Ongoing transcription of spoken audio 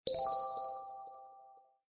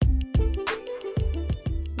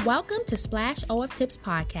Welcome to Splash OF Tips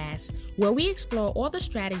Podcast, where we explore all the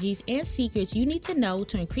strategies and secrets you need to know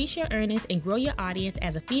to increase your earnings and grow your audience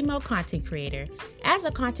as a female content creator. As a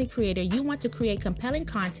content creator, you want to create compelling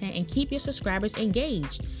content and keep your subscribers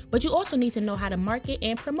engaged, but you also need to know how to market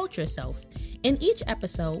and promote yourself. In each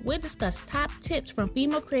episode, we'll discuss top tips from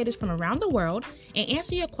female creators from around the world and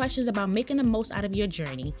answer your questions about making the most out of your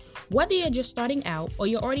journey. Whether you're just starting out or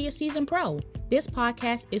you're already a seasoned pro, this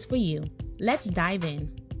podcast is for you. Let's dive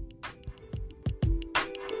in.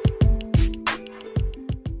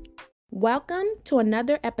 Welcome to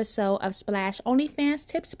another episode of Splash OnlyFans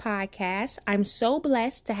Tips Podcast. I'm so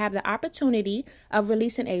blessed to have the opportunity of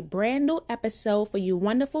releasing a brand new episode for you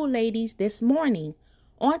wonderful ladies this morning.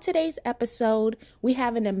 On today's episode, we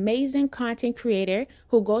have an amazing content creator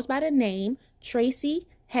who goes by the name Tracie.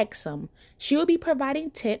 She will be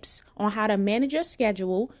providing tips on how to manage your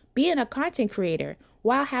schedule, being a content creator,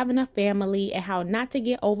 while having a family and how not to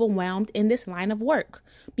get overwhelmed in this line of work.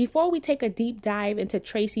 Before we take a deep dive into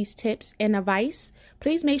Tracie's tips and advice,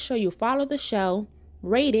 please make sure you follow the show,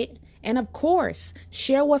 rate it, and of course,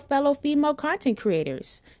 share with fellow female content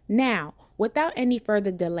creators. Now, without any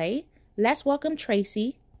further delay, let's welcome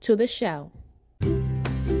Tracie to the show.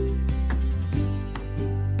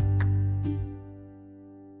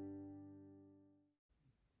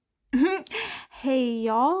 Hey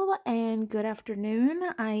y'all, and good afternoon.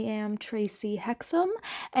 I am Tracie Hexum,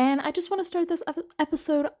 and I just want to start this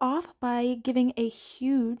episode off by giving a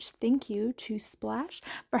huge thank you to Splash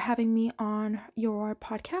for having me on your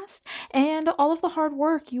podcast and all of the hard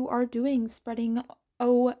work you are doing spreading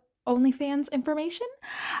OnlyFans information.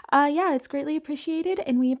 It's greatly appreciated,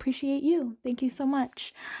 and we appreciate you. Thank you so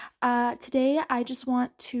much. Today, I just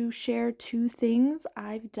want to share two things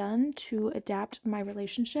I've done to adapt my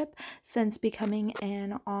relationship since becoming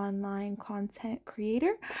an online content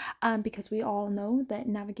creator, because we all know that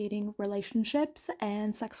navigating relationships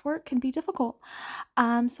and sex work can be difficult.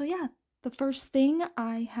 The first thing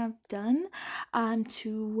I have done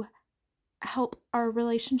to help our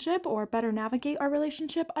relationship, or better navigate our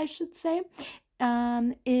relationship, I should say,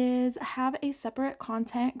 is have a separate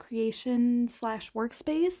content creation /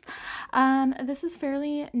 workspace. This is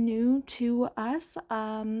fairly new to us.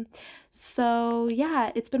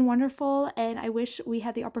 It's been wonderful, and I wish we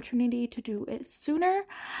had the opportunity to do it sooner.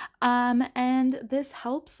 And this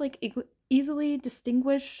helps easily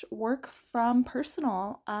distinguish work from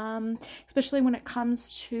personal, especially when it comes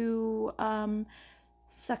to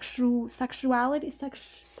sexuality,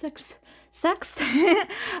 sex,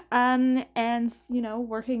 and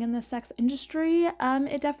working in the sex industry.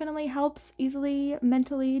 It definitely helps easily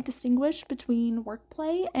mentally distinguish between work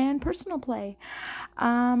play and personal play,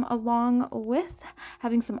 along with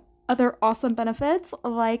having some other awesome benefits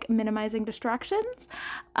like minimizing distractions.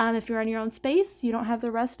 If you're in your own space, you don't have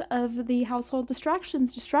the rest of the household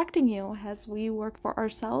distractions distracting you, as we work for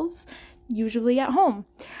ourselves, usually at home.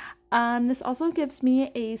 This also gives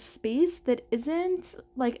me a space that isn't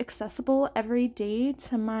accessible every day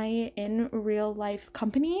to my in real life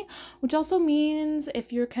company, which also means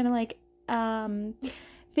if you're kind of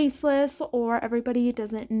faceless or everybody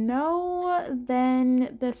doesn't know,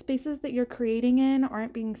 then the spaces that you're creating in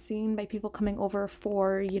aren't being seen by people coming over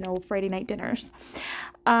for, Friday night dinners.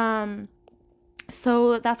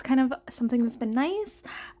 So that's kind of something that's been nice.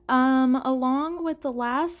 Along with the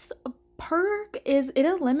last perk is it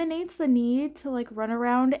eliminates the need to run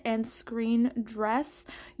around and screen dress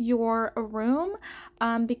your room,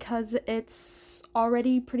 because it's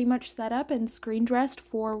already pretty much set up and screen dressed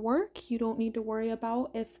for work. You don't need to worry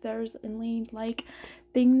about if there's any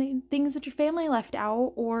things that your family left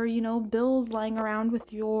out, or bills lying around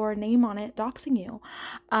with your name on it doxing you.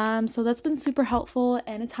 So that's been super helpful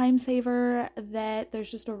and a time saver, that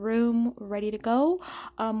there's just a room ready to go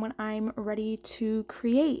when I'm ready to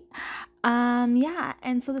create.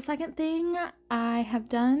 And so the second thing I have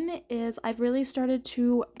done is I've really started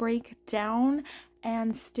to break down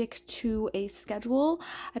and stick to a schedule.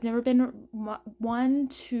 I've never been one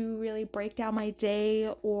to really break down my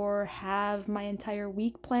day or have my entire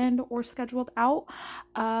week planned or scheduled out.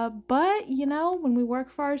 But when we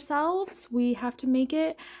work for ourselves, we have to make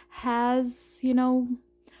it as,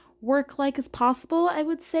 work-like as possible, I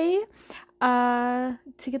would say, to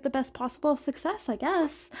get the best possible success, I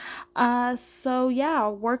guess.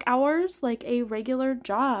 Work hours like a regular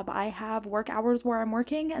job. I have work hours where I'm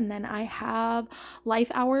working, and then I have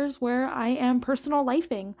life hours where I am personal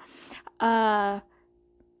lifing.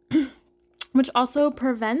 Which also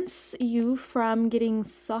prevents you from getting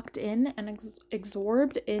sucked in and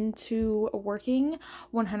absorbed into working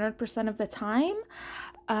 100% of the time.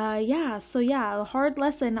 A hard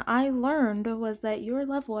lesson I learned was that your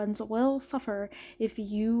loved ones will suffer if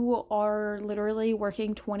you are literally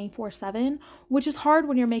working 24/7, which is hard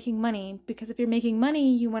when you're making money, because if you're making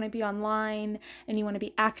money, you want to be online and you want to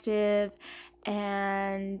be active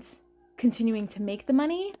and continuing to make the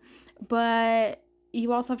money. But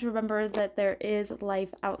you also have to remember that there is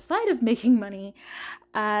life outside of making money.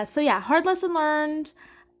 Hard lesson learned.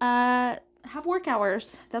 Have work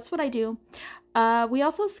hours. That's what I do. We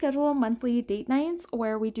also schedule monthly date nights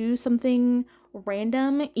where we do something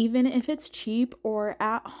random, even if it's cheap or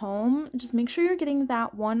at home. Just make sure you're getting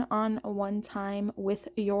that one-on-one time with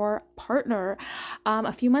your partner.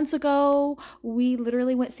 A few months ago, we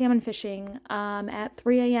literally went salmon fishing at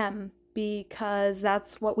 3 a.m. because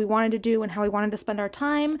that's what we wanted to do and how we wanted to spend our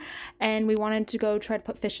time, and we wanted to go try to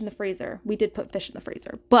put fish in the freezer. We did put fish in the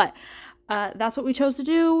freezer, but that's what we chose to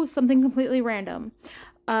do, something completely random.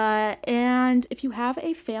 And if you have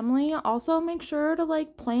a family, also make sure to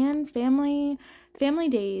plan family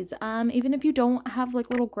days. Even if you don't have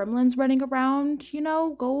little gremlins running around,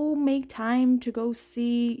 go make time to go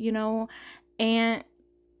see, aunt,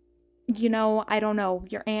 I don't know,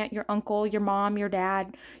 your aunt, your uncle, your mom, your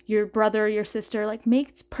dad, your brother, your sister.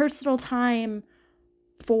 Make personal time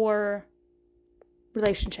for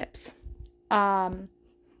relationships.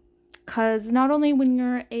 Because not only when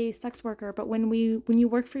you're a sex worker, but when you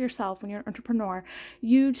work for yourself, when you're an entrepreneur,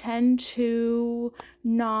 you tend to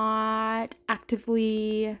not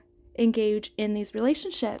actively engage in these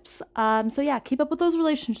relationships. Keep up with those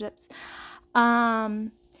relationships.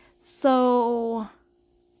 So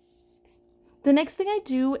the next thing I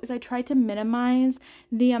do is I try to minimize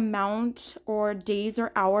the amount or days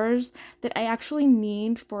or hours that I actually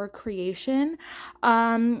need for creation.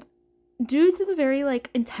 Due to the very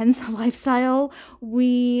intense lifestyle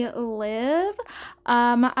we live,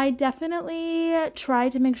 I definitely try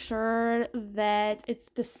to make sure that it's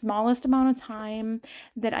the smallest amount of time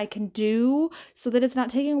that I can do so that it's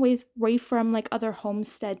not taking away from other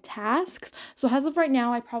homestead tasks. So as of right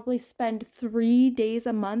now, I probably spend 3 days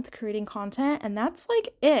a month creating content, and that's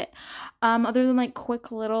it, other than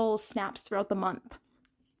quick little snaps throughout the month.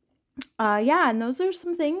 And those are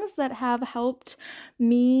some things that have helped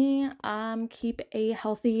me keep a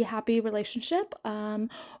healthy, happy relationship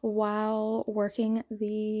while working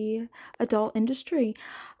the adult industry.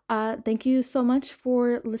 Thank you so much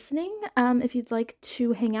for listening. If you'd like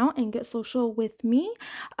to hang out and get social with me,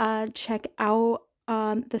 check out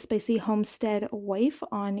The Spicy Homestead Wife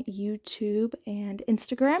on YouTube and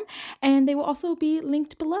Instagram, and they will also be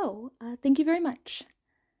linked below. Thank you very much.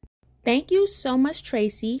 Thank you so much,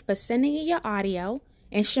 Tracie, for sending in your audio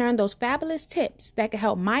and sharing those fabulous tips that can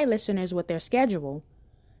help my listeners with their schedule.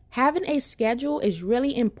 Having a schedule is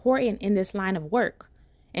really important in this line of work,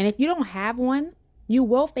 and if you don't have one, you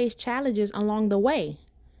will face challenges along the way.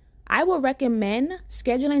 I will recommend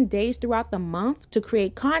scheduling days throughout the month to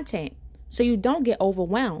create content so you don't get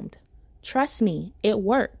overwhelmed. Trust me, it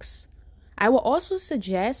works. I will also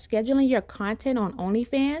suggest scheduling your content on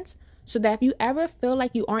OnlyFans so that if you ever feel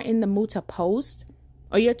like you aren't in the mood to post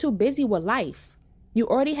or you're too busy with life, you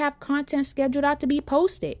already have content scheduled out to be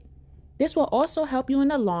posted. This will also help you in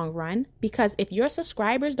the long run because if your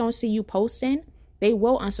subscribers don't see you posting, they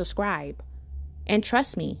will unsubscribe. And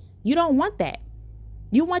trust me, you don't want that.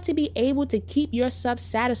 You want to be able to keep your subs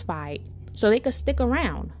satisfied so they can stick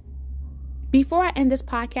around. Before I end this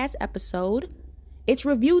podcast episode, it's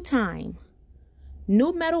review time.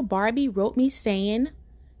 New Metal Barbie wrote me saying,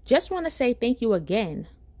 "Just want to say thank you again.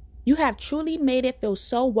 You have truly made it feel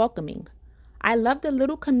so welcoming. I love the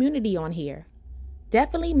little community on here.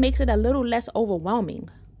 Definitely makes it a little less overwhelming."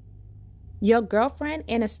 Your girlfriend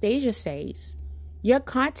Anastasia says, "Your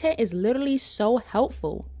content is literally so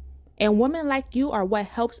helpful, and women like you are what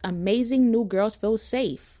helps amazing new girls feel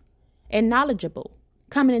safe and knowledgeable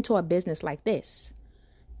coming into a business like this."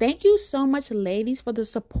 Thank you so much, ladies, for the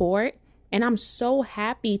support. And I'm so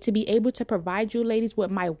happy to be able to provide you ladies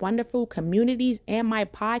with my wonderful communities and my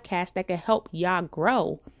podcast that can help y'all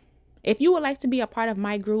grow. If you would like to be a part of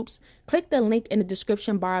my groups, click the link in the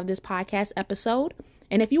description bar of this podcast episode.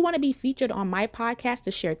 And if you want to be featured on my podcast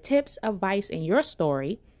to share tips, advice, and your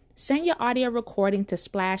story, send your audio recording to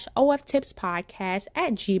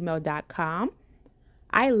splashoftipspodcast@gmail.com.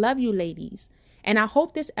 I love you, ladies, and I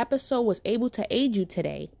hope this episode was able to aid you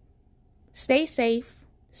today. Stay safe.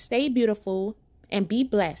 Stay beautiful and be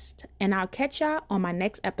blessed, and I'll catch y'all on my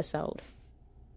next episode.